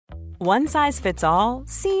One size fits all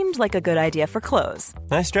seemed like a good idea for clothes.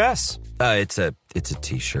 Nice dress. It's a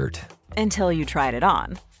T-shirt. Until you tried it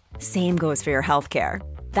on. Same goes for your healthcare.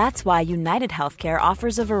 That's why United Healthcare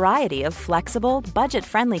offers a variety of flexible,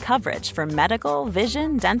 budget-friendly coverage for medical,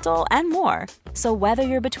 vision, dental, and more. So whether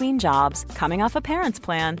you're between jobs, coming off a parent's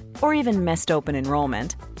plan, or even missed open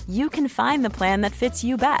enrollment, you can find the plan that fits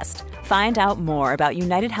you best. Find out more about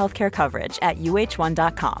United Healthcare coverage at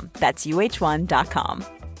uh1.com. That's uh1.com.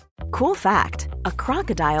 Cool fact, a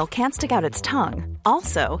crocodile can't stick out its tongue.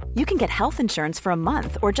 Also, you can get health insurance for a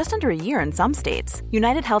month or just under a year in some states.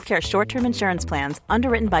 United Healthcare short-term insurance plans,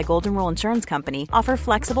 underwritten by Golden Rule Insurance Company, offer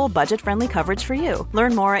flexible, budget-friendly coverage for you.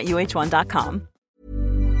 Learn more at uh1.com.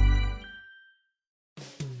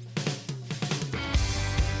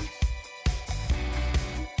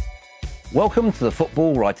 Welcome to the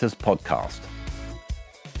Football Writers Podcast.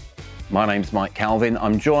 My name's Mike Calvin.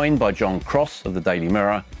 I'm joined by John Cross of the Daily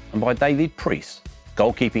Mirror and by David Preece,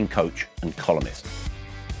 goalkeeping coach and columnist.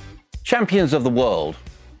 Champions of the world.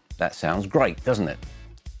 That sounds great, doesn't it?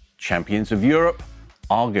 Champions of Europe.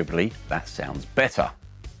 Arguably, that sounds better.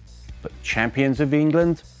 But champions of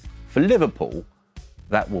England? For Liverpool,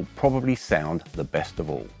 that will probably sound the best of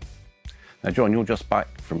all. Now, John, you're just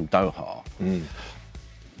back from Doha.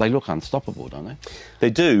 They look unstoppable, don't they? They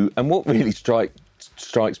do. And what really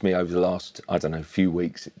strikes me over the last, few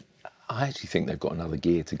weeks, I actually think they've got another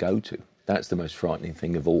gear to go to. That's the most frightening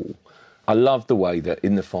thing of all. I love the way that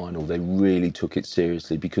in the final they really took it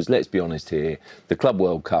seriously because, let's be honest here, the Club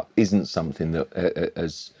World Cup isn't something that,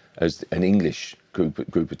 as an English group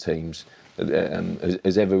of teams,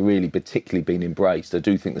 has ever really particularly been embraced. I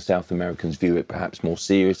do think the South Americans view it perhaps more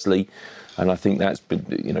seriously, and I think that's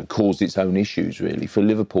been, caused its own issues really. For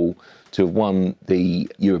Liverpool to have won the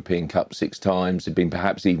European Cup 6 times, have been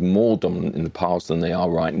perhaps even more dominant in the past than they are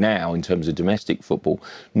right now in terms of domestic football,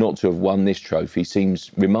 not to have won this trophy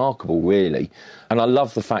seems remarkable really. And I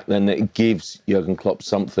love the fact then that it gives Jurgen Klopp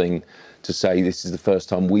something to say this is the first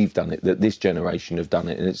time we've done it, that this generation have done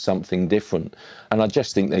it, and it's something different. And I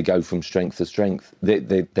just think they go from strength to strength.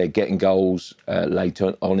 They're getting goals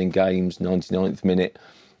later on in games, 99th minute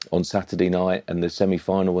on Saturday night, and the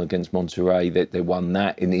semi-final against Monterrey, they won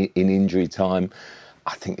that in injury time.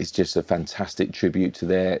 I think it's just a fantastic tribute to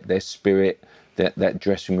their spirit, that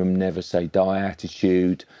dressing room never say die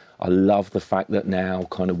attitude. I love the fact that now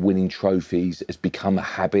kind of winning trophies has become a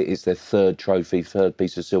habit. It's their third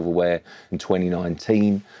piece of silverware in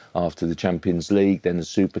 2019 after the Champions League, then the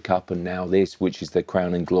Super Cup, and now this, which is their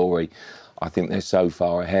crowning glory. I think they're so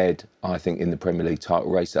far ahead, I think, in the Premier League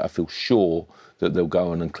title race that I feel sure that they'll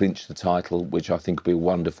go on and clinch the title, which I think will be a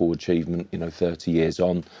wonderful achievement, 30 years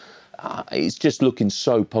on. It's just looking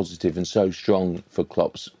so positive and so strong for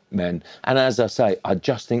Klopp's men. And as I say, I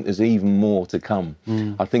just think there's even more to come.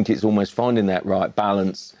 I think it's almost finding that right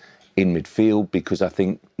balance in midfield, because I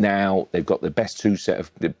think now they've got the best set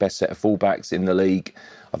of fullbacks in the league.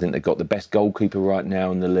 I think they've got the best goalkeeper right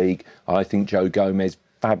now in the league. I think Joe Gomez,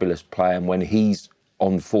 fabulous player, and when he's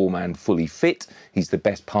on form and fully fit, he's the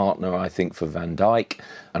best partner, I think, for Van Dijk.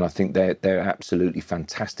 And I think they're absolutely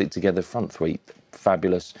fantastic together. Front three,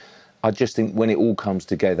 fabulous. I just think when it all comes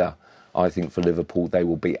together, I think for Liverpool, they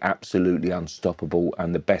will be absolutely unstoppable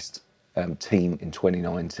and the best team in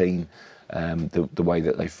 2019, the way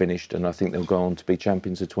that they finished. And I think they'll go on to be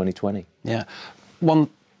champions of 2020. Yeah. One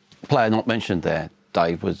player not mentioned there,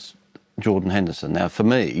 Dave, was Jordan Henderson. Now, for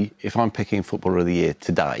me, if I'm picking Footballer of the Year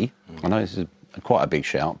today, I know this is quite a big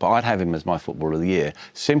shout, but I'd have him as my Footballer of the Year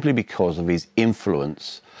simply because of his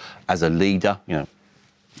influence as a leader.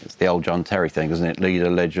 It's the old John Terry thing, isn't it? Leader,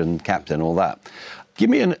 legend, captain, all that. Give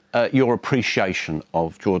me your appreciation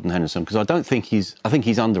of Jordan Henderson, because I think he's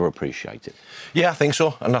underappreciated. Yeah, I think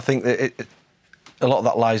so, and I think that a lot of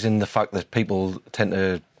that lies in the fact that people tend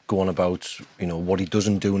to go on about what he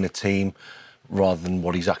doesn't do in a team rather than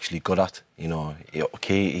what he's actually good at.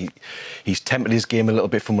 He's tempered his game a little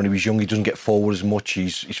bit from when he was young. He doesn't get forward as much. He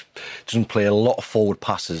doesn't play a lot of forward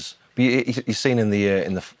passes. But he's seen in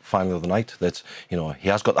the final of the night that he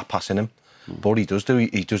has got that pass in him. But what he does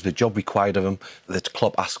the job required of him, that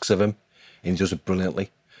Klopp asks of him, and he does it brilliantly.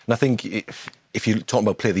 And I think if you're talking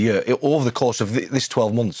about Player of the Year, over the course of this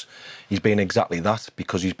 12 months, he's been exactly that,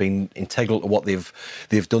 because he's been integral to what they've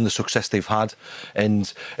done, the success they've had,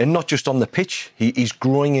 and not just on the pitch. He's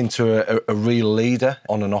growing into a real leader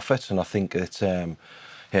on and off it, and I think it's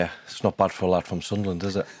not bad for a lad from Sunderland,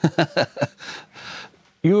 is it?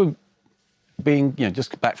 You being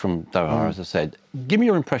just back from Doha, as I said, give me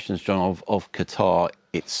your impressions, John, of Qatar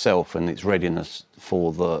itself and its readiness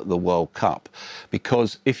for the World Cup.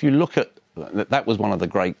 Because if you look at, that was one of the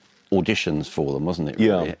great auditions for them, wasn't it?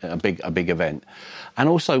 Yeah. A big event. And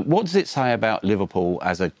also, what does it say about Liverpool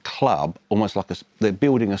as a club? Almost like they're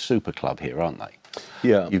building a super club here, aren't they?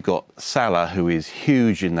 Yeah. You've got Salah, who is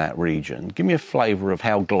huge in that region. Give me a flavour of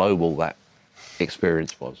how global that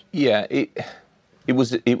experience was. Yeah, it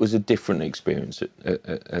was a different experience,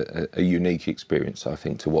 a unique experience, I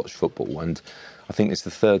think, to watch football. And I think it's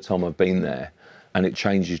the third time I've been there, and it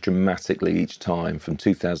changes dramatically each time. From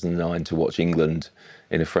 2009 to watch England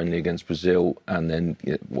in a friendly against Brazil, and then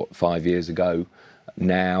 5 years ago,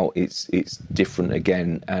 now it's different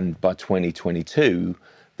again. And by 2022,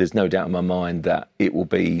 there's no doubt in my mind that it will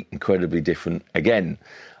be incredibly different again.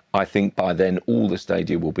 I think by then all the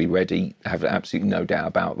stadia will be ready. I have absolutely no doubt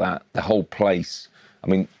about that. The whole place, I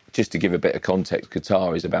mean, just to give a bit of context,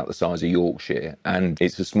 Qatar is about the size of Yorkshire, and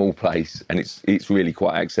it's a small place, and it's really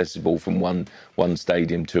quite accessible from one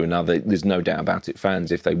stadium to another. There's no doubt about it.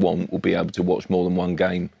 Fans, if they want, will be able to watch more than one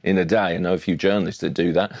game in a day. I know a few journalists that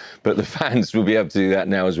do that, but the fans will be able to do that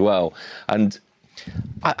now as well. And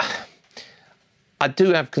I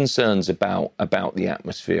do have concerns about the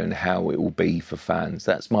atmosphere and how it will be for fans.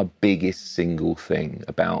 That's my biggest single thing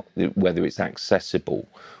about whether it's accessible,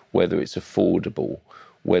 whether it's affordable,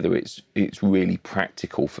 whether it's really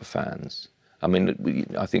practical for fans. I mean,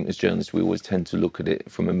 I think as journalists we always tend to look at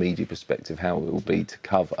it from a media perspective, how it will be to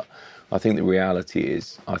cover. I think the reality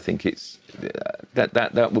is, I think it's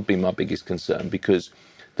that would be my biggest concern, because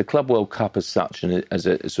the Club World Cup as such, and as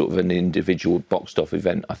a sort of an individual boxed-off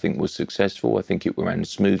event, I think was successful. I think it ran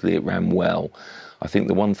smoothly, it ran well. I think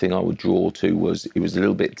the one thing I would draw to was it was a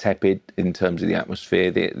little bit tepid in terms of the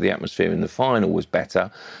atmosphere. The atmosphere in the final was better.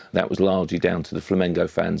 That was largely down to the Flamengo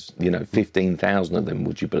fans. 15,000 of them,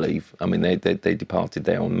 would you believe? I mean, they departed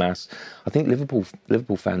there en masse. I think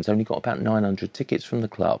Liverpool fans only got about 900 tickets from the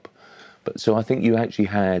club. So I think you actually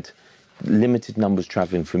had limited numbers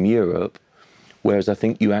travelling from Europe, whereas I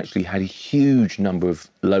think you actually had a huge number of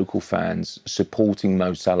local fans supporting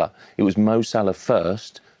Mo Salah. It was Mo Salah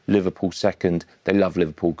first, Liverpool second. They love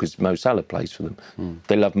Liverpool because Mo Salah plays for them.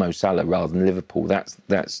 They love Mo Salah rather than Liverpool. That's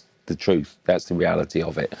the truth. That's the reality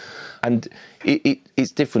of it. And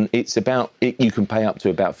it's different. It's about, you can pay up to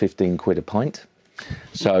about 15 quid a pint.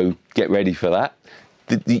 So get ready for that.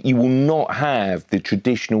 You will not have the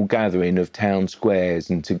traditional gathering of town squares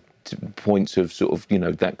and to points of sort of,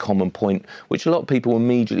 that common point, which a lot of people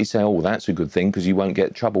immediately say, oh, that's a good thing because you won't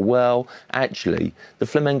get trouble. Well, actually, the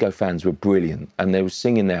Flamengo fans were brilliant and they were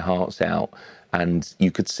singing their hearts out, and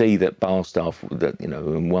you could see that bar staff,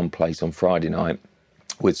 in one place on Friday night,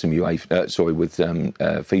 with some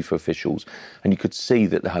FIFA officials, and you could see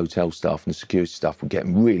that the hotel staff and the security staff were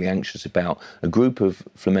getting really anxious about a group of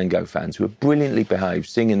Flamengo fans who were brilliantly behaved,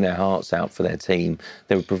 singing their hearts out for their team.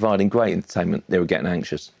 They were providing great entertainment. They were getting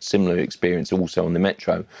anxious. Similar experience also on the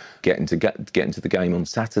Metro, getting to the game on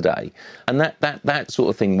Saturday, and that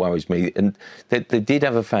sort of thing worries me. And they did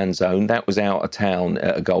have a fan zone that was out of town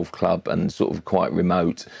at a golf club and sort of quite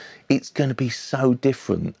remote. It's going to be so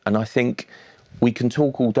different, and I think we can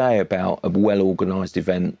talk all day about a well-organised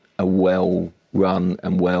event, a well-run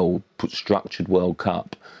and well-structured World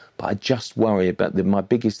Cup, but I just worry about my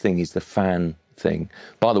biggest thing is the fan thing.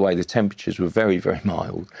 By the way, the temperatures were very, very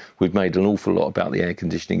mild. We've made an awful lot about the air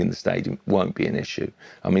conditioning in the stadium. Won't be an issue.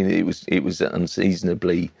 I mean, it was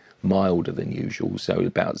unseasonably milder than usual, so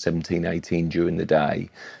about 17, 18 during the day,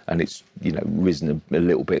 and it's risen a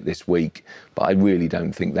little bit this week, but I really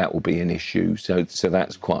don't think that will be an issue, so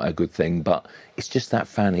that's quite a good thing. But it's just that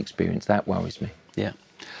fan experience that worries me. Yeah,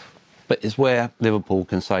 but it's where Liverpool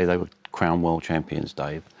can say they were crowned world champions,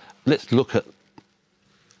 Dave. Let's look at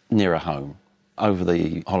nearer home. Over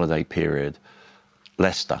the holiday period,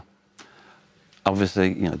 Leicester,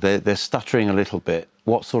 obviously, they're stuttering a little bit.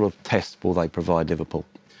 What sort of test will they provide Liverpool?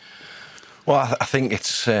 Well, I think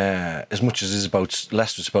it's as much as it's about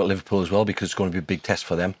Leicester, it's about Liverpool as well, because it's going to be a big test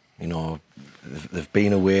for them. They've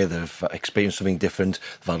been away, they've experienced something different.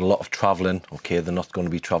 They've had a lot of travelling. Okay, they're not going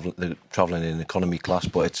to be travelling in economy class,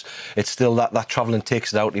 but it's still that travelling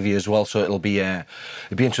takes it out of you as well. So it'll be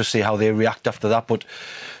interesting to see how they react after that. But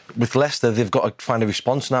with Leicester, they've got to find a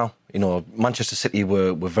response now. Manchester City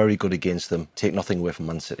were very good against them. Take nothing away from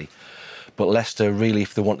Man City. But Leicester, really,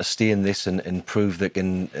 if they want to stay in this and prove they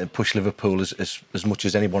can push Liverpool as much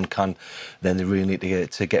as anyone can, then they really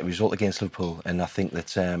need to get a result against Liverpool. And I think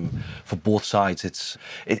that for both sides,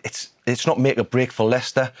 it's not make or break for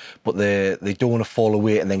Leicester, but they don't want to fall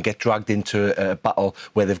away and then get dragged into a battle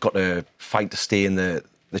where they've got to fight to stay in the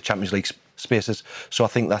Champions League spaces. So I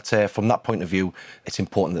think that from that point of view, it's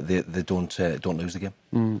important that they don't lose the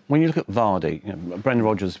game. When you look at Vardy, Brendan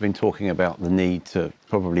Rodgers has been talking about the need to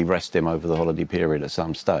probably rest him over the holiday period at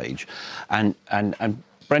some stage, and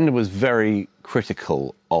Brendan was very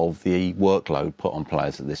critical of the workload put on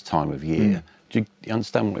players at this time of year. Do you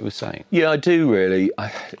understand what he was saying? Yeah, I do really.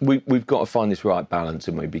 We've got to find this right balance,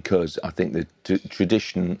 haven't we? Because I think the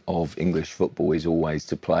tradition of English football is always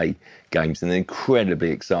to play games, and they're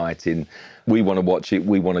incredibly exciting. We want to watch it.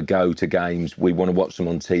 We want to go to games. We want to watch them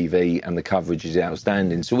on TV, and the coverage is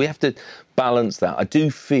outstanding. So we have to balance that. I do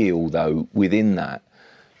feel, though, within that,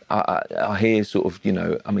 I hear sort of,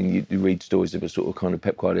 you read stories of a sort of kind of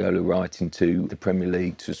Pep Guardiola writing to the Premier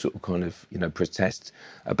League to sort of kind of, protest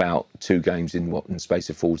about 2 games in the space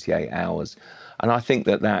of 48 hours. And I think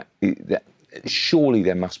that surely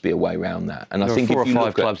there must be a way around that. And there I think are 4 if you or 5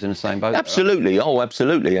 look clubs in the same boat. Absolutely,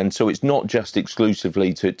 absolutely. And so it's not just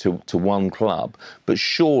exclusively to one club, but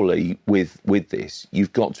surely with this,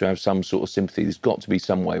 you've got to have some sort of sympathy. There's got to be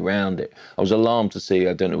some way around it. I was alarmed to see,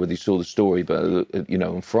 I don't know whether you saw the story, but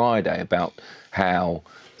on Friday about how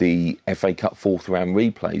the FA Cup 4th round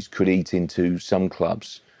replays could eat into some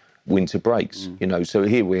clubs' winter breaks, so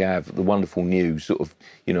here we have the wonderful new sort of,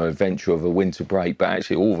 adventure of a winter break, but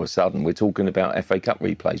actually all of a sudden we're talking about FA Cup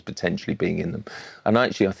replays potentially being in them. And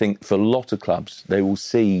actually I think for a lot of clubs, they will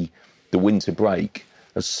see the winter break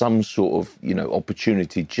as some sort of,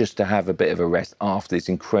 opportunity just to have a bit of a rest after this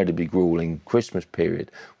incredibly gruelling Christmas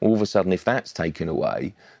period. All of a sudden, if that's taken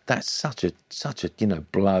away, that's such a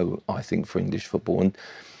blow, I think, for English football.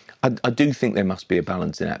 And I do think there must be a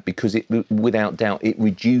balance in that, because without doubt, it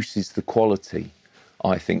reduces the quality,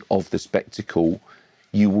 I think, of the spectacle.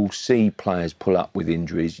 You will see players pull up with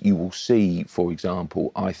injuries. You will see, for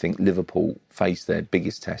example, I think Liverpool face their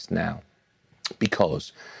biggest test now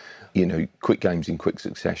because, quick games in quick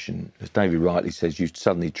succession. As David rightly says, you're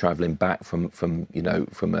suddenly travelling back from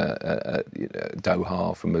Doha,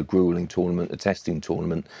 from a gruelling tournament, a testing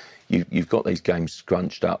tournament. You've got these games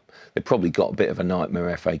scrunched up. They've probably got a bit of a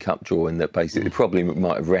nightmare FA Cup draw in that basically probably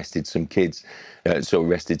might have rested some kids,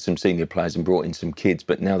 rested some senior players and brought in some kids,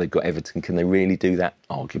 but now they've got Everton. Can they really do that?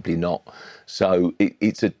 Arguably not. So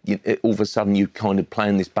all of a sudden you kind of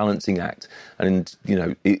plan this balancing act, and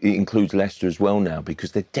it includes Leicester as well now,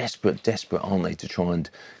 because they're desperate, aren't they, to try and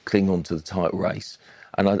cling on to the title race.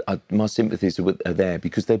 And my sympathies are there,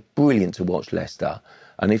 because they're brilliant to watch, Leicester.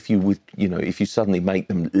 And if you suddenly make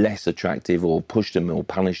them less attractive or push them or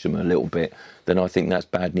punish them a little bit, then I think that's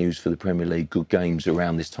bad news for the Premier League. Good games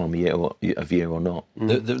around this time of year or not.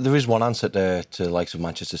 There is one answer to the likes of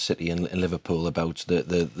Manchester City and Liverpool about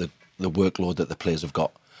the workload that the players have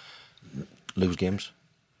got. Lose games.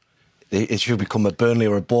 It should become a Burnley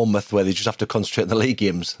or a Bournemouth where they just have to concentrate on the league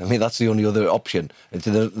games. I mean, that's the only other option.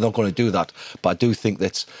 They're not going to do that. But I do think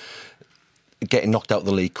that getting knocked out of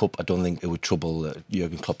the League Cup, I don't think it would trouble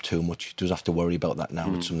Jurgen Klopp too much. He does have to worry about that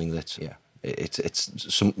now. It's something that,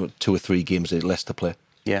 it's some 2 or 3 games that Leicester play.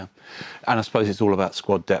 Yeah. And I suppose it's all about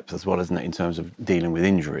squad depth as well, isn't it, in terms of dealing with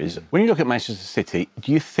injuries. When you look at Manchester City,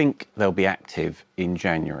 do you think they'll be active in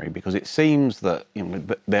January? Because it seems that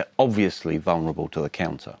they're obviously vulnerable to the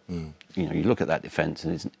counter. You look at that defence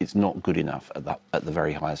and it's not good enough at the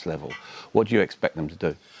very highest level. What do you expect them to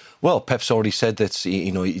do? Well, Pep's already said that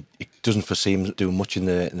he doesn't foresee him doing much in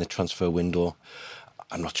the transfer window.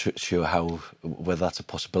 I'm not sure whether that's a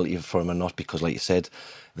possibility for him or not, because, like you said,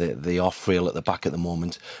 they are frail at the back at the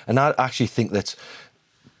moment. And I actually think that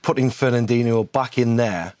putting Fernandinho back in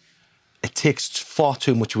there, it takes far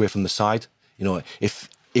too much away from the side. If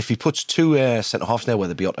he puts 2 centre-halves there,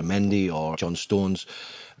 whether it be Otamendi or John Stones,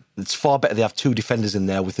 it's far better they have 2 defenders in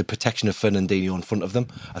there with the protection of Fernandinho in front of them.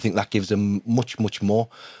 I think that gives them much, much more.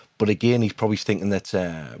 But again, he's probably thinking that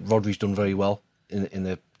Rodri's done very well in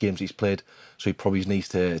the games he's played, so he probably needs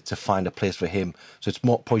to find a place for him. So it's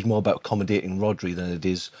probably more about accommodating Rodri than it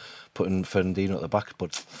is putting Fernandinho at the back.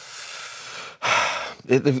 But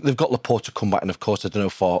they've got Laporte to come back, and of course, I don't know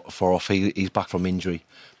for off he's back from injury.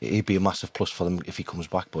 It'd be a massive plus for them if he comes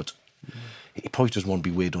back, but he probably doesn't want to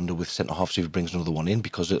be weighed under with centre-halves if he brings another one in,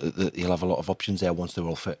 because he'll have a lot of options there once they're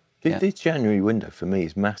all fit. This January window for me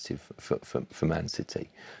is massive for Man City,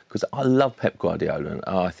 because I love Pep Guardiola, and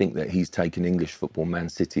I think that he's taken English football, Man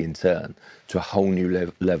City in turn, to a whole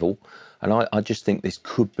new level. And I just think this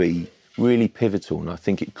could be really pivotal, and I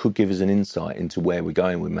think it could give us an insight into where we're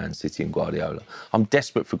going with Man City and Guardiola. I'm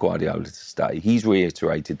desperate for Guardiola to stay. He's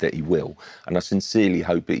reiterated that he will, and I sincerely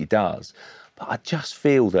hope that he does. But I just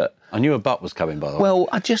feel that... I knew a butt was coming, by the way. Well,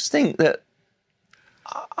 I just think that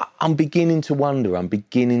I'm beginning to wonder. I'm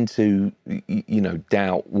beginning to,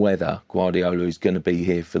 doubt whether Guardiola is going to be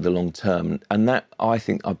here for the long term. And that, I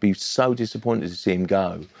think, I'd be so disappointed to see him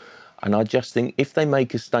go. And I just think if they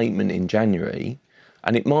make a statement in January,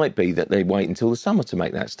 and it might be that they wait until the summer to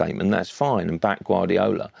make that statement, that's fine, and back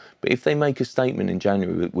Guardiola. But if they make a statement in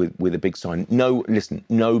January with a big sign, no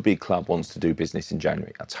big club wants to do business in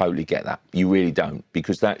January. I totally get that. You really don't,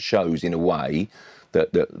 because that shows in a way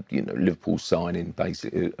that Liverpool signing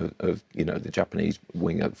basically of the Japanese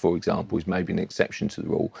winger, for example, is maybe an exception to the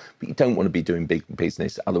rule. But you don't want to be doing big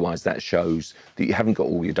business. Otherwise, that shows that you haven't got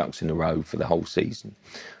all your ducks in a row for the whole season.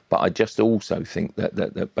 But I just also think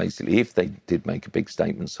that basically, if they did make a big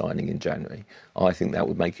statement signing in January, I think that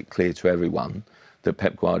would make it clear to everyone that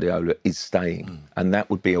Pep Guardiola is staying. And that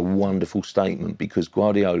would be a wonderful statement, because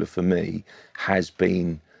Guardiola, for me, has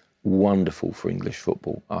been wonderful for English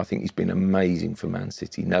football. I think he's been amazing for Man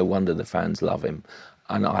City. No wonder the fans love him.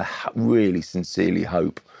 And I really sincerely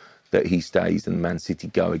hope that he stays and Man City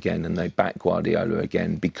go again and they back Guardiola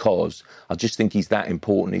again, because I just think he's that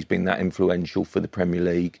important. He's been that influential for the Premier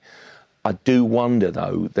League. I do wonder,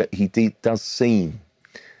 though, that he does seem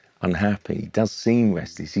unhappy. He does seem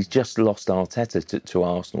restless. He's just lost Arteta to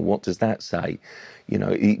Arsenal. What does that say?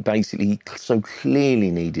 He so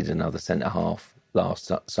clearly needed another centre-half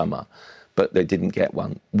last summer, but they didn't get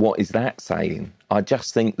one. What is that saying? I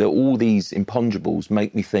just think that all these imponderables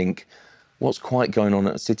make me think, what's quite going on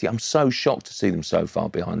at City? I'm so shocked to see them so far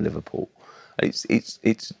behind Liverpool.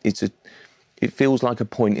 It feels like a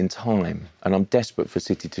point in time, and I'm desperate for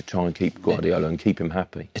City to try and keep Guardiola and keep him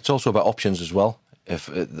happy. It's also about options as well.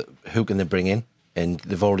 Who can they bring in? And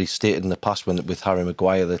they've already stated in the past with Harry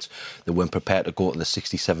Maguire that they weren't prepared to go to the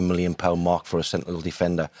 £67 million mark for a central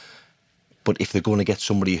defender. But if they're going to get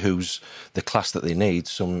somebody who's the class that they need,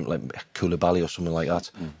 some like Koulibaly or something like that,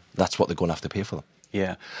 that's what they're going to have to pay for them.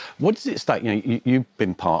 Yeah. What does it state? You've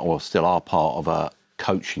been part, or still are part of a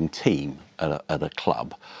coaching team at a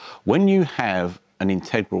club. When you have an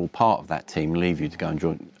integral part of that team leave you to go and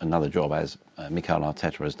join another job, as Mikel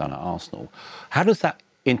Arteta has done at Arsenal, how does that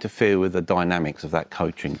interfere with the dynamics of that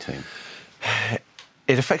coaching team?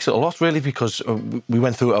 It affects it a lot, really, because we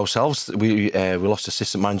went through it ourselves. We lost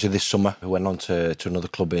assistant manager this summer who went on to another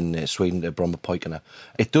club in Sweden, Bromma.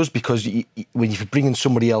 It does, because when you're bringing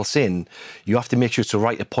somebody else in, you have to make sure it's the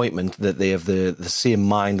right appointment, that they have the same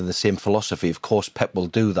mind and the same philosophy. Of course, Pep will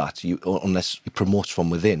do that unless he promotes from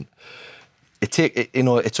within.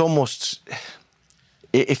 It's almost,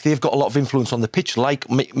 if they've got a lot of influence on the pitch, like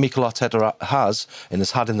Mikel Arteta has and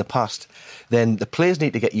has had in the past, then the players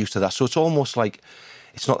need to get used to that. So it's almost like,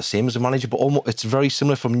 it's not the same as a manager, but it's very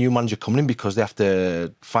similar from a new manager coming in, because they have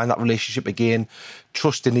to find that relationship again,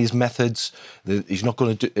 trust in his methods. He's not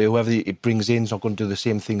going to do, whoever he brings in is not going to do the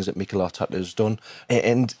same things that Mikel Arteta has done.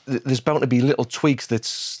 And there's bound to be little tweaks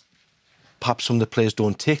that perhaps some of the players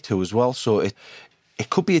don't take to as well. So it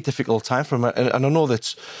could be a difficult time for him. And I know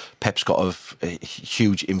that Pep's got a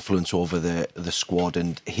huge influence over the squad,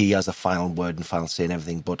 and he has the final word and final say and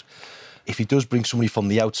everything, but if he does bring somebody from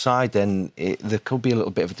the outside, then there could be a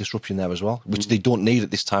little bit of a disruption there as well, which they don't need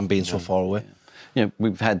at this time, being so far away. Yeah.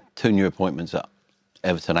 We've had two new appointments at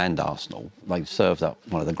Everton and Arsenal. They served up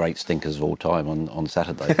one of the great stinkers of all time on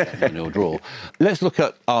Saturday, 0-0 draw. Let's look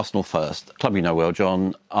at Arsenal first. Club you know well,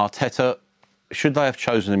 John. Arteta, should they have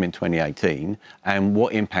chosen him in 2018, and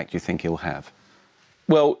what impact do you think he'll have?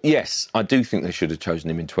 Well, yes, I do think they should have chosen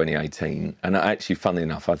him in 2018. And actually, funnily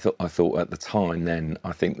enough, I thought at the time then,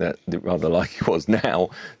 I think that rather like it was now,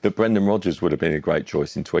 that Brendan Rodgers would have been a great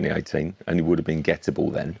choice in 2018, and he would have been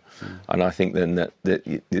gettable then. And I think then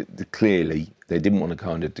that clearly they didn't want to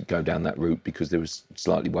kind of go down that route, because they were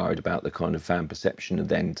slightly worried about the kind of fan perception of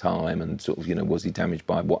then time, and sort of, was he damaged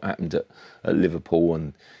by what happened at Liverpool,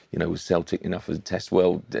 and, was Celtic enough as a test?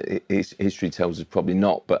 Well, history tells us probably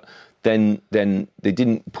not, but then they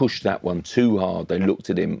didn't push that one too hard. They looked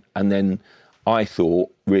at him, and then I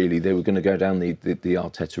thought really they were going to go down the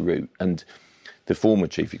Arteta route. And the former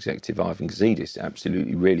chief executive, Ivan Gazidis,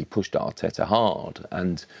 absolutely really pushed Arteta hard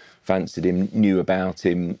and fancied him, knew about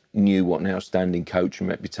him, knew what an outstanding coach and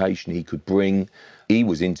reputation he could bring. He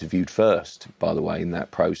was interviewed first, by the way, in that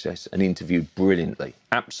process, and interviewed brilliantly,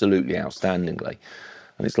 absolutely outstandingly.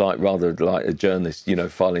 And it's rather like a journalist,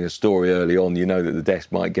 filing a story early on, that the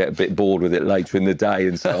desk might get a bit bored with it later in the day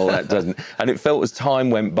and say, that doesn't. And it felt as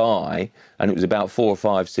time went by, and it was about 4 or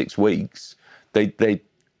 5, 6 weeks,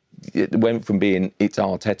 it went from being, it's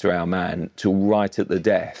Arteta our man, to right at the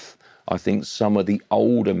death. I think some of the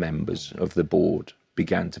older members of the board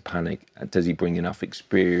began to panic. Does he bring enough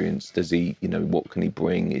experience? Does he, what can he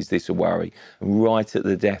bring? Is this a worry? And right at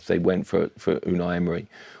the death, they went for Unai Emery,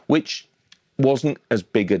 which wasn't as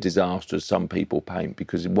big a disaster as some people paint,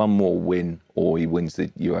 because one more win or he wins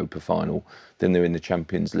the Europa final, then they're in the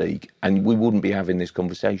Champions League, and we wouldn't be having this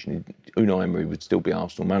conversation. Unai Emery would still be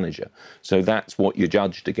Arsenal manager. So that's what you're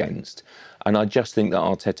judged against. And I just think that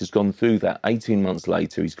Arteta's gone through that. 18 months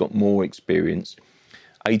later, he's got more experience.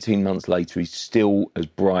 18 months later, he's still as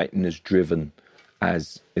bright and as driven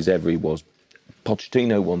as ever he was.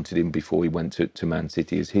 Pochettino wanted him before he went to Man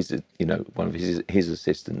City as his, one of his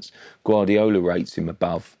assistants. Guardiola rates him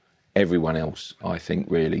above everyone else, I think,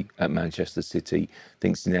 really, at Manchester City.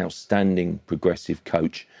 Thinks he's an outstanding progressive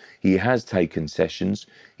coach. He has taken sessions.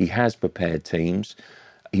 He has prepared teams.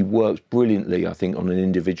 He works brilliantly, I think, on an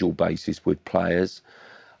individual basis with players.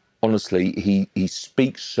 Honestly, he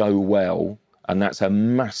speaks so well, and that's a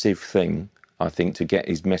massive thing, I think, to get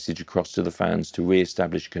his message across to the fans, to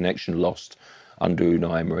re-establish a connection lost under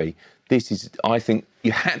Unai Emery. I think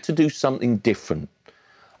you had to do something different.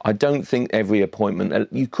 I don't think every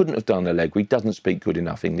appointment, you couldn't have done Allegri, doesn't speak good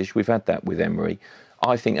enough English. We've had that with Emery.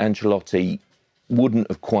 I think Ancelotti wouldn't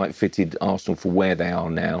have quite fitted Arsenal for where they are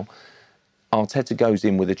now. Arteta goes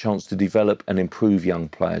in with a chance to develop and improve young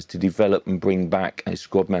players, to develop and bring back a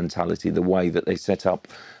squad mentality, the way that they set up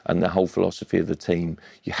and the whole philosophy of the team.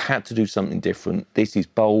 You had to do something different. This is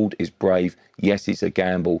bold, it's brave. Yes, it's a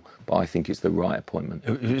gamble, but I think it's the right appointment.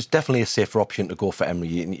 It was definitely a safer option to go for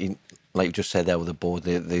Emery. Like you just said there with the board,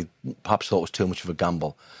 they perhaps thought it was too much of a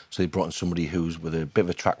gamble. So they brought in somebody who's with a bit of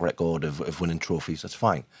a track record of winning trophies. That's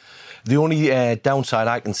fine. The only downside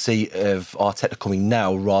I can see of Arteta coming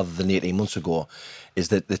now rather than 18 months ago is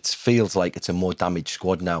that it feels like it's a more damaged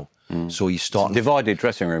squad now. So you're starting... It's a divided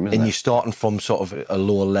dressing room, isn't it? And you're starting from sort of a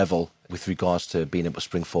lower level with regards to being able to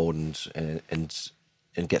spring forward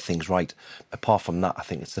and get things right. Apart from that, I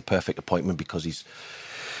think it's the perfect appointment because he's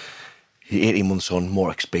 18 months on, more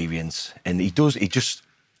experience. And he just...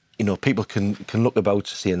 people can look about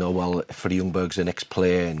saying, oh, well, Freddie Ljungberg's an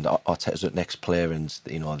ex-player and Arteta's an ex-player and,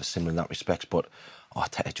 they're similar in that respect. But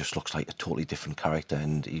Arteta just looks like a totally different character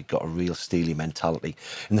and he's got a real steely mentality.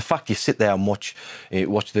 And the fact you sit there and watch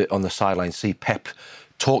on the sideline, see Pep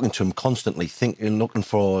talking to him constantly, looking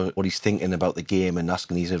for what he's thinking about the game and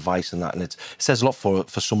asking his advice and that. And it says a lot for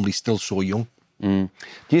somebody still so young. Do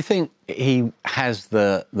you think he has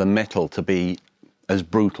the mettle to be as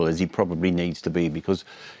brutal as he probably needs to be? Because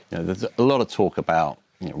there's a lot of talk about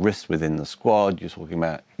risks within the squad. You're talking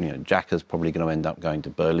about Xhaka's probably going to end up going to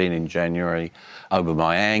Berlin in January.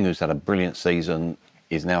 Aubameyang, who's had a brilliant season,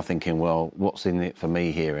 is now thinking, well, what's in it for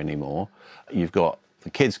me here anymore? You've got the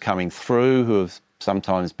kids coming through who have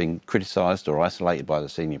sometimes been criticised or isolated by the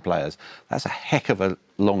senior players. That's a heck of a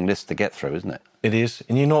long list to get through, isn't it? It is.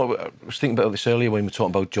 And I was thinking about this earlier when we were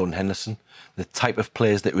talking about Jordan Henderson, the type of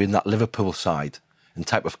players that are in that Liverpool side and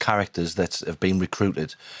type of characters that have been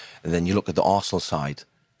recruited. And then you look at the Arsenal side,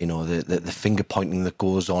 the finger pointing that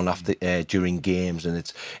goes on after during games, and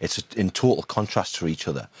it's in total contrast to each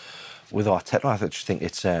other. With Arteta, I just think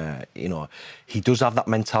it's he does have that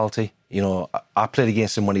mentality. I played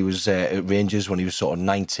against him when he was at Rangers when he was sort of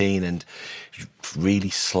 19 and really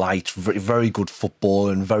slight, very, very good football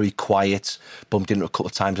and very quiet. Bumped into a couple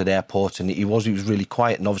of times at airports and he was really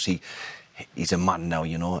quiet, and obviously he's a man now,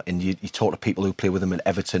 and you talk to people who play with him at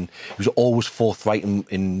Everton. He was always forthright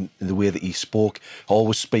in the way that he spoke,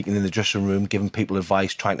 always speaking in the dressing room, giving people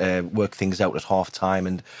advice, trying to work things out at half-time.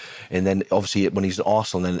 And then, obviously, when he's at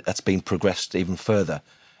Arsenal, then that's been progressed even further.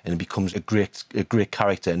 And he becomes a great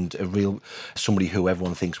character and a real somebody who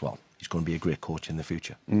everyone thinks, well, he's going to be a great coach in the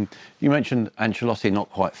future. You mentioned Ancelotti not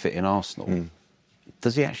quite fit in Arsenal.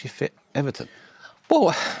 Does he actually fit Everton?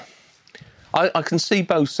 Well, I can see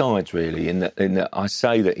both sides, really, in that I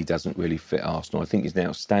say that he doesn't really fit Arsenal. I think he's an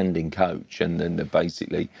outstanding coach, and then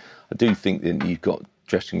basically, I do think that you've got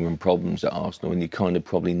dressing room problems at Arsenal, and you kind of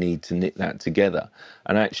probably need to knit that together.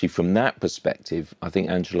 And actually, from that perspective, I think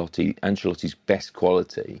Ancelotti's best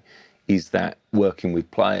quality is that working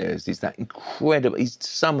with players, is that incredible. He's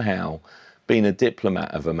somehow been a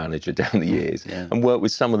diplomat of a manager down the years and worked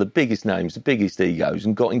with some of the biggest names, the biggest egos,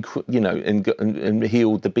 and got and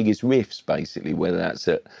healed the biggest rifts, basically, whether that's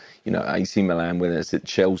at AC Milan, whether it's at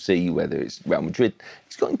Chelsea, whether it's Real Madrid.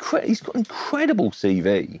 He's got incredible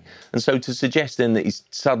CV, and so to suggest then that he's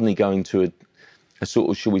suddenly going to a sort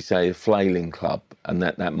of, shall we say, a flailing club, and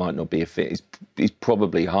that might not be a fit is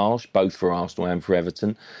probably harsh, both for Arsenal and for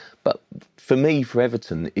Everton. But for me, for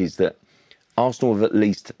Everton, is that Arsenal have at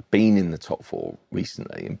least been in the top four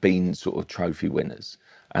recently and been sort of trophy winners.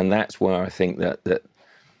 And that's where I think that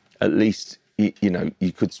at least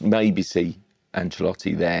you could maybe see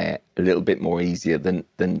Ancelotti there a little bit more easier than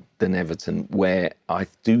Everton, where I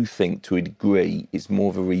do think to a degree it's more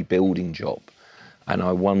of a rebuilding job. And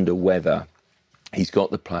I wonder whether he's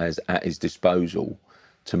got the players at his disposal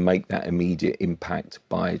to make that immediate impact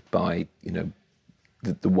by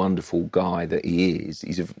the wonderful guy that he is.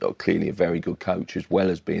 He's clearly a very good coach, as well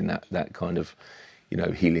as being that kind of,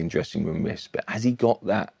 healing dressing room risk. But has he got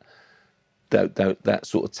that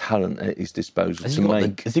sort of talent at his disposal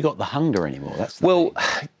Has he got the hunger anymore?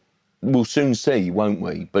 We'll soon see, won't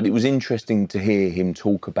we? But it was interesting to hear him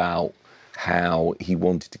talk about how he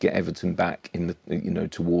wanted to get Everton back in the,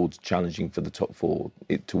 towards challenging for the top four,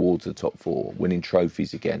 towards the top four, winning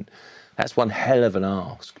trophies again. That's one hell of an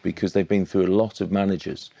ask, because they've been through a lot of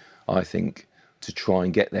managers, I think, to try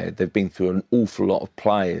and get there. They've been through an awful lot of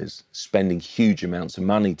players spending huge amounts of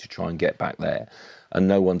money to try and get back there, and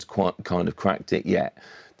no one's quite kind of cracked it yet.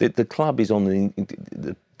 The club is on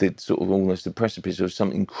the sort of almost the precipice of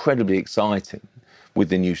something incredibly exciting with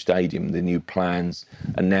the new stadium, the new plans,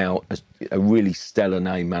 and now a really stellar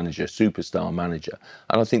name manager, superstar manager.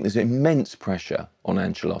 And I think there's immense pressure on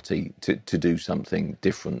Ancelotti to do something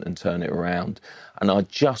different and turn it around. And I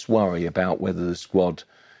just worry about whether the squad,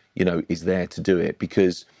 is there to do it,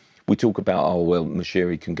 because we talk about,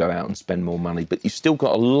 Moshiri can go out and spend more money, but you've still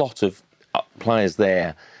got a lot of players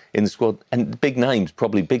there in the squad, and big names,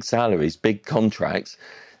 probably big salaries, big contracts,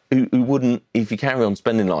 who wouldn't, if you carry on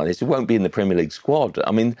spending like this, it won't be in the Premier League squad.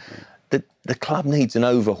 I mean, the club needs an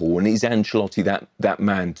overhaul, and is Ancelotti that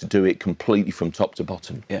man to do it completely from top to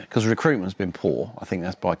bottom? Yeah, because recruitment's been poor. I think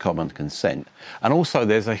that's by common consent. And also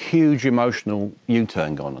there's a huge emotional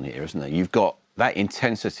U-turn going on here, isn't there? You've got that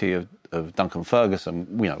intensity of Duncan Ferguson.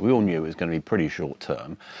 We all knew it was going to be pretty short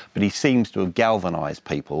term, but he seems to have galvanised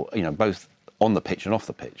people, both on the pitch and off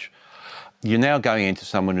the pitch. You're now going into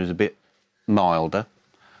someone who's a bit milder.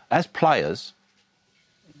 As players,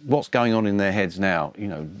 what's going on in their heads now?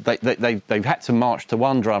 They've had to march to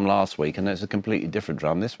one drum last week, and there's a completely different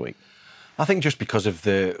drum this week. I think just because of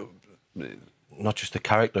not just the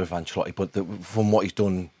character of Ancelotti, but from what he's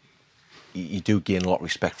done, you do gain a lot of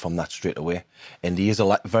respect from that straight away. And he is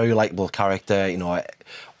a very likeable character.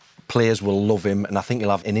 Players will love him, and I think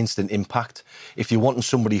he'll have an instant impact. If you're wanting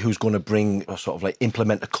somebody who's going to bring or sort of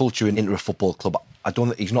implement a culture into a football club, I don't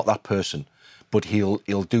think he's not that person. But he'll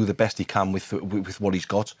do the best he can with what he's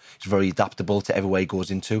got. He's very adaptable to everywhere he goes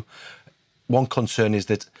into. One concern is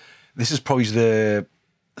that this is probably the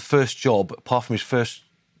first job, apart from his first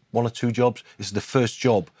one or two jobs, this is the first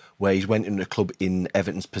job where he's went into a club in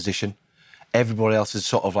Everton's position. Everybody else is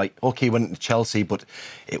sort of he went into Chelsea, but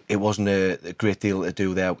it wasn't a great deal to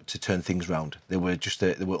do there to turn things round. They were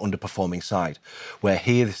underperforming side. Where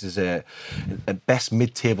here, this is a best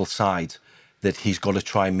mid-table side that he's got to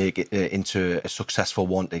try and make it into a successful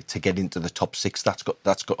one to get into the top six. That's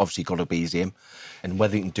obviously got to be his aim. And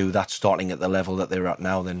whether he can do that starting at the level that they're at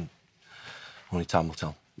now, then only time will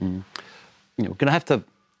tell. Mm. We're going to have to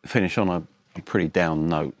finish on a pretty down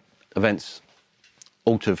note. Events,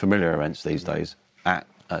 all too familiar events these days, at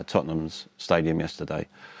Tottenham's stadium yesterday.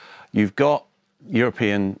 You've got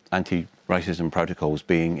European anti-racism protocols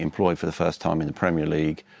being employed for the first time in the Premier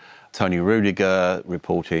League. Tony Rudiger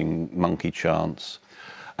reporting monkey chants.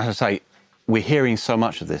 As I say, we're hearing so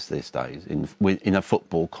much of this these days in a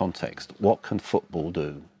football context. What can football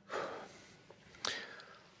do?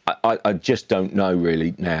 I just don't know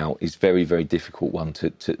really now. It's very, very difficult one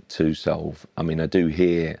to solve. I mean, I do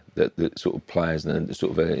hear that sort of players and the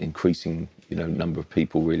sort of an increasing number of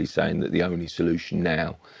people really saying that the only solution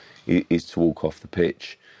now is to walk off the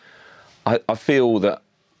pitch. I feel that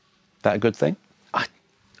a good thing?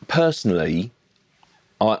 Personally,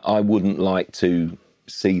 I wouldn't like to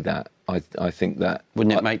see that. I think that...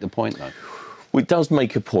 Wouldn't it make the point, though? Well, it does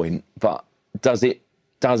make a point, but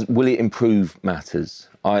will it improve matters?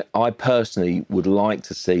 I personally would like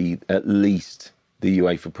to see at least the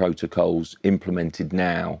UEFA protocols implemented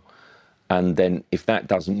now, and then if that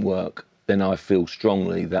doesn't work, then I feel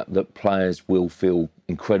strongly that players will feel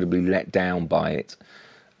incredibly let down by it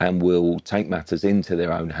and will take matters into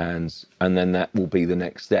their own hands, and then that will be the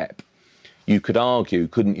next step. You could argue,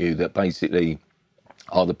 couldn't you, that basically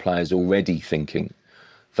are the players already thinking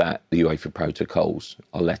that the UEFA protocols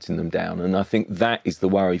are letting them down? And I think that is the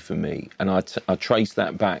worry for me. And I trace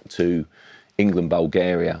that back to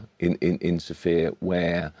England-Bulgaria in Sofia,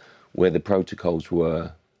 where the protocols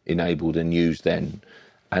were enabled and used then.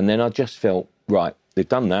 And then I just felt, right, they've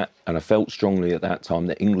done that, and I felt strongly at that time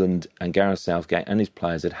that England and Gareth Southgate and his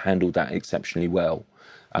players had handled that exceptionally well,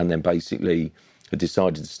 and then basically had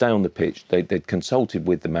decided to stay on the pitch. They'd consulted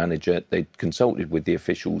with the manager, they'd consulted with the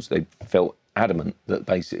officials, they felt adamant that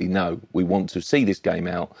basically, no, we want to see this game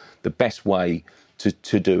out. The best way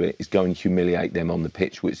to do it is go and humiliate them on the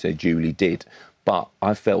pitch, which they duly did. But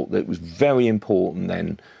I felt that it was very important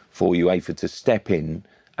then for UEFA to step in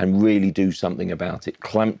and really do something about it,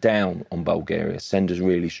 clamp down on Bulgaria, send us a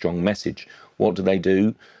really strong message. What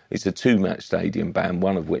do? It's a 2-match stadium ban,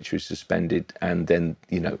 one of which was suspended, and then,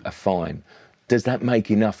 a fine. Does that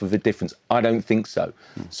make enough of a difference? I don't think so.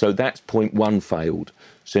 So that's point one failed.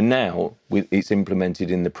 So now it's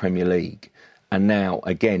implemented in the Premier League. And now,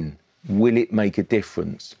 again, will it make a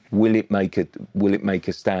difference? Will it make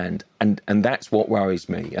a stand? And that's what worries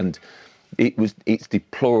me. And it's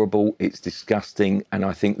deplorable, it's disgusting, and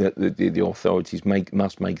I think that the authorities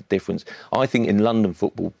must make a difference. I think in London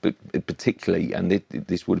football, particularly, and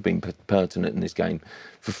this would have been pertinent in this game,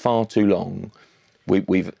 for far too long,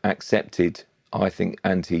 we've accepted, I think,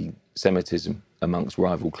 anti-Semitism amongst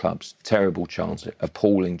rival clubs. Terrible chance,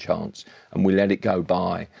 appalling chance, and we let it go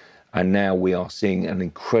by. And now we are seeing an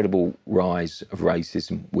incredible rise of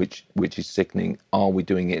racism, which is sickening. Are we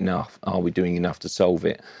doing it enough? Are we doing enough to solve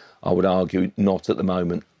it? I would argue not at the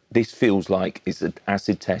moment. This feels like it's an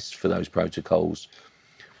acid test for those protocols.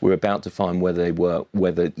 We're about to find whether they work,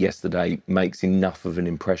 whether yesterday makes enough of an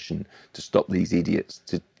impression to stop these idiots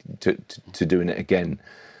to doing it again.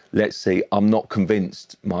 Let's see. I'm not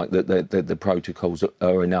convinced, Mike, that the protocols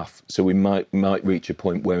are enough. So we might reach a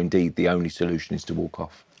point where indeed the only solution is to walk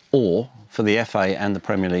off. Or for the FA and the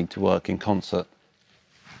Premier League to work in concert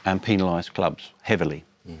and penalise clubs heavily.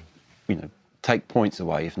 Take points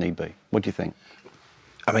away if need be. What do you think?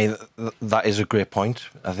 I mean, that is a great point.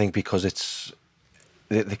 I think because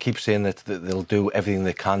they keep saying that they'll do everything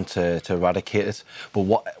they can to eradicate it, but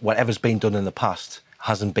whatever's been done in the past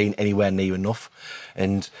hasn't been anywhere near enough.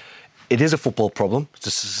 And it is a football problem. It's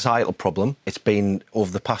a societal problem. It's been,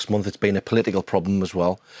 over the past month, it's been a political problem as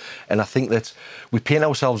well. And I think that we paint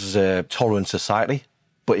ourselves as a tolerant society,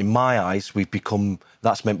 but in my eyes,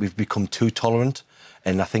 that's meant we've become too tolerant.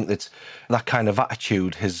 And I think that kind of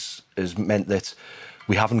attitude has meant that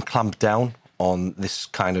we haven't clamped down on this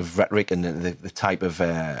kind of rhetoric and the type of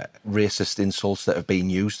racist insults that have been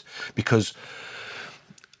used. Because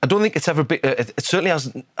I don't think it's ever been... It certainly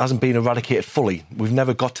hasn't been eradicated fully. We've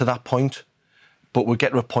never got to that point. But we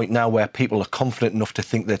get to a point now where people are confident enough to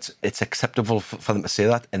think that it's acceptable for them to say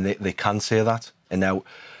that, and they can say that. And now,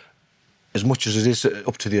 as much as it is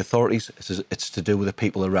up to the authorities, it's to do with the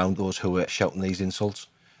people around those who are shouting these insults.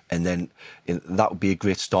 And then that would be a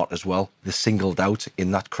great start as well. They're singled out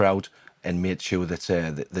in that crowd and made sure that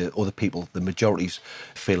the other people, the majority's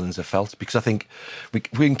feelings are felt. Because I think we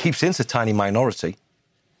can keep saying it's a tiny minority,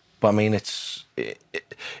 but I mean, if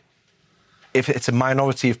it's a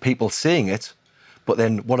minority of people saying it, but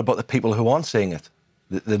then what about the people who aren't saying it?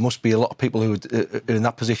 There must be a lot of people who are in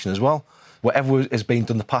that position as well. Whatever has been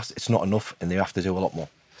done in the past, it's not enough, and they have to do a lot more.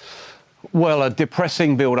 Well, a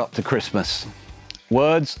depressing build-up to Christmas.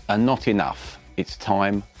 Words are not enough. It's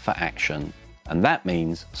time for action. And that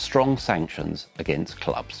means strong sanctions against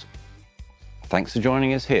clubs. Thanks for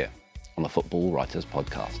joining us here on the Football Writers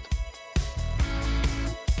Podcast.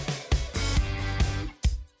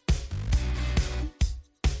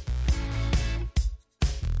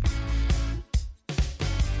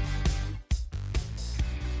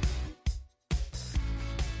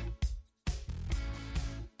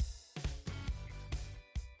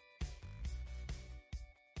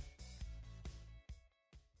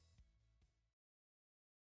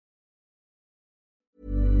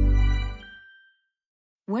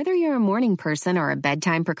 Whether you're a morning person or a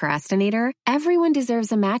bedtime procrastinator, everyone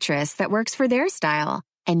deserves a mattress that works for their style.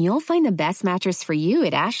 And you'll find the best mattress for you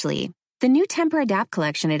at Ashley. The new Tempur-Adapt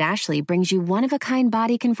collection at Ashley brings you one-of-a-kind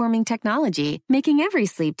body-conforming technology, making every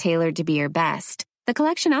sleep tailored to be your best. The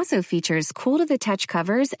collection also features cool-to-the-touch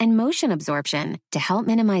covers and motion absorption to help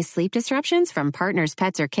minimize sleep disruptions from partners,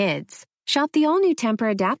 pets, or kids. Shop the all-new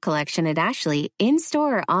Tempur-Adapt collection at Ashley,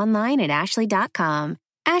 in-store or online at ashley.com.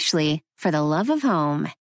 Ashley, for the love of home.